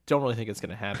I don't really think it's going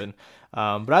to happen.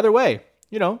 But either way,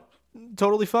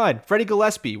 totally fine. Freddie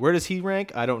Gillespie, where does he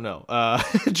rank? I don't know.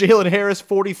 Jalen Harris,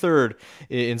 43rd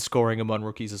in scoring among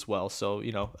rookies as well. So,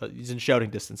 he's in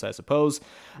shouting distance, I suppose.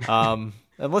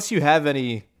 Unless you have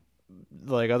any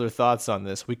other thoughts on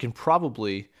this, we can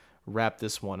probably wrap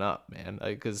this one up, man.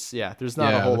 Because there's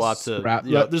not a whole lot to.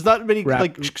 There's not many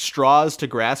straws to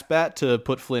grasp at to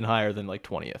put Flynn higher than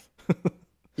 20th.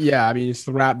 Yeah, I mean, it's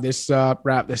to wrap this up,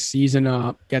 wrap this season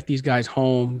up, get these guys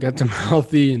home, get them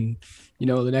healthy, and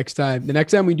the next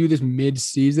time we do this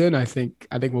mid-season, I think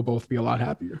we'll both be a lot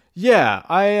happier. Yeah,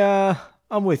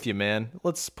 I'm with you, man.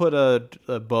 Let's put a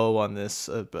bow on this.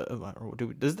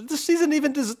 Does this season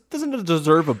even doesn't it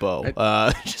deserve a bow?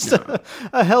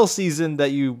 A hell season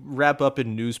that you wrap up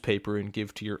in newspaper and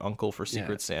give to your uncle for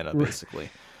Secret Santa, basically.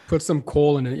 Put some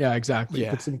coal in it. Yeah, exactly.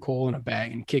 Put some coal in a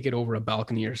bag and kick it over a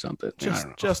balcony or something.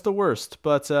 Just the worst.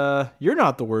 But you're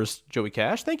not the worst, Joey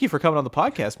Cash. Thank you for coming on the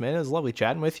podcast, man. It was lovely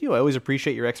chatting with you. I always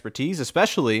appreciate your expertise,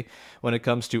 especially when it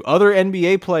comes to other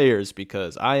NBA players,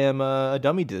 because I am a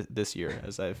dummy this year,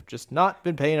 as I've just not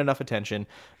been paying enough attention.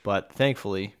 But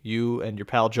thankfully, you and your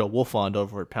pal Joe Wolfond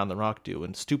over at Pound the Rock do,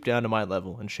 and stoop down to my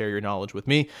level and share your knowledge with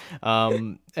me.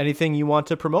 Anything you want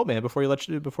to promote, man, before we let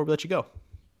you go?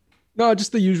 No,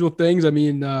 just the usual things. I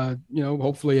mean,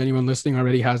 hopefully anyone listening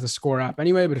already has the Score app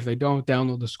anyway, but if they don't,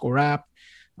 download the Score app,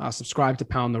 subscribe to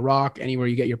Pound the Rock anywhere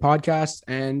you get your podcasts,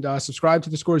 and subscribe to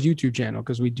the Score's YouTube channel,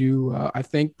 because we do, I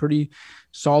think, pretty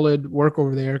solid work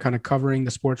over there, kind of covering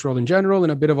the sports world in general in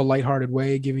a bit of a lighthearted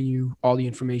way, giving you all the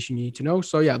information you need to know.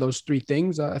 So yeah, those three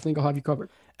things, I think I'll have you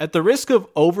covered. At the risk of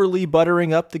overly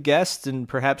buttering up the guest and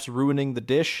perhaps ruining the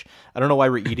dish, I don't know why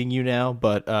we're eating you now,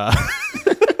 but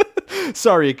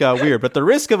sorry, it got weird. But the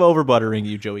risk of overbuttering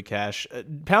you, Joey Cash,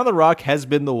 Pound the Rock has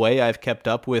been the way I've kept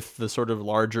up with the sort of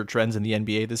larger trends in the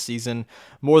NBA this season,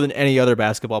 more than any other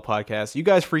basketball podcast. You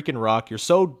guys freaking rock. You're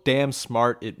so damn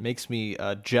smart. It makes me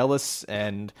jealous,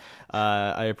 and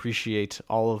I appreciate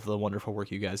all of the wonderful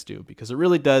work you guys do, because it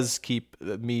really does keep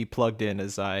me plugged in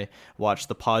as I watch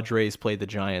the Padres play the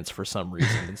Giants for some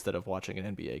reason instead of watching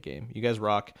an NBA game. You guys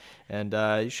rock, and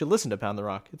you should listen to Pound the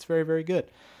Rock. It's very, very good.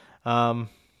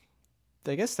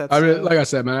 I guess that's like I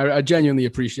said, man, I genuinely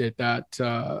appreciate that.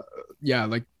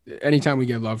 Like anytime we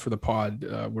get love for the pod,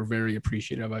 we're very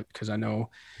appreciative of it, because I know,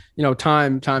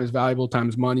 time is valuable, time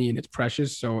is money, and it's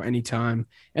precious. So anytime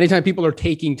people are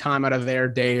taking time out of their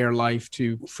day or life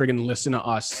to friggin' listen to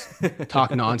us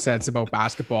talk nonsense about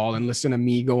basketball and listen to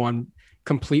me go on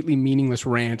completely meaningless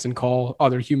rants and call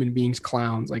other human beings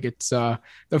clowns, like it's the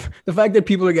fact that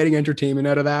people are getting entertainment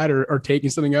out of that or taking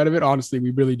something out of it, honestly, we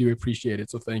really do appreciate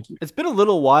it, so thank you. It's been a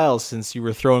little while since you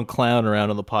were throwing clown around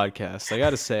on the podcast. I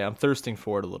gotta say, I'm thirsting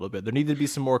for it a little bit. There need to be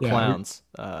some more clowns.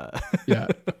 Yeah,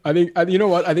 I think you know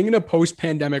what, I think in a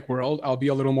post-pandemic world I'll be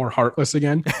a little more heartless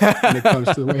again when it comes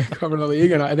to the way I cover the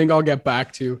league, and I think I'll get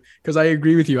back to, because I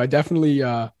agree with you, I definitely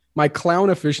my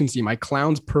clown efficiency, my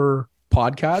clowns per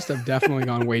podcast have definitely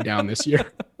gone way down this year.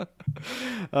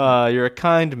 You're a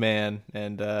kind man,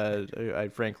 and I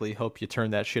frankly hope you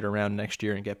turn that shit around next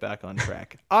year and get back on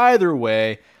track. Either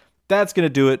way, that's going to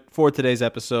do it for today's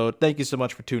episode. Thank you so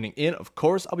much for tuning in. Of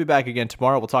course, I'll be back again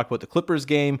tomorrow. We'll talk about the Clippers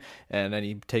game and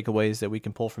any takeaways that we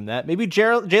can pull from that. Maybe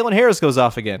Jalen Harris goes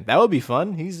off again. That would be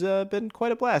fun. He's been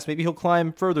quite a blast. Maybe he'll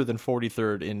climb further than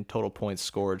 43rd in total points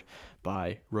scored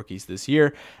by rookies this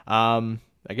year.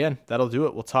 Again, that'll do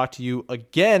it. We'll talk to you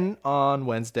again on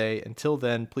Wednesday. Until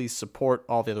then, please support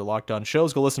all the other Locked On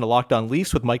shows. Go listen to Locked On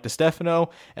Leafs with Mike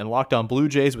DiStefano and Locked On Blue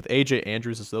Jays with AJ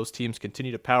Andrews, as those teams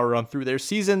continue to power on through their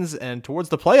seasons and towards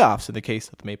the playoffs in the case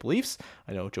of the Maple Leafs.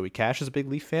 I know Joey Cash is a big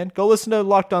Leaf fan. Go listen to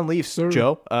Locked On Leafs,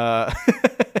 Joe.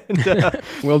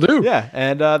 Will do. Yeah,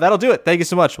 and that'll do it. Thank you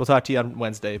so much. We'll talk to you on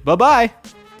Wednesday. Bye-bye.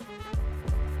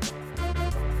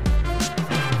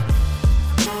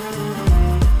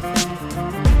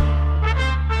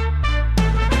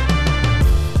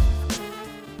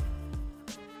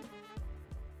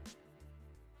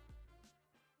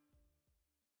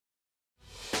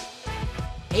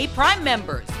 Hey, Prime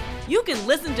members, you can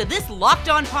listen to this Locked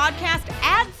On podcast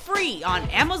ad-free on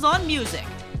Amazon Music.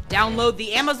 Download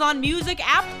the Amazon Music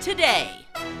app today.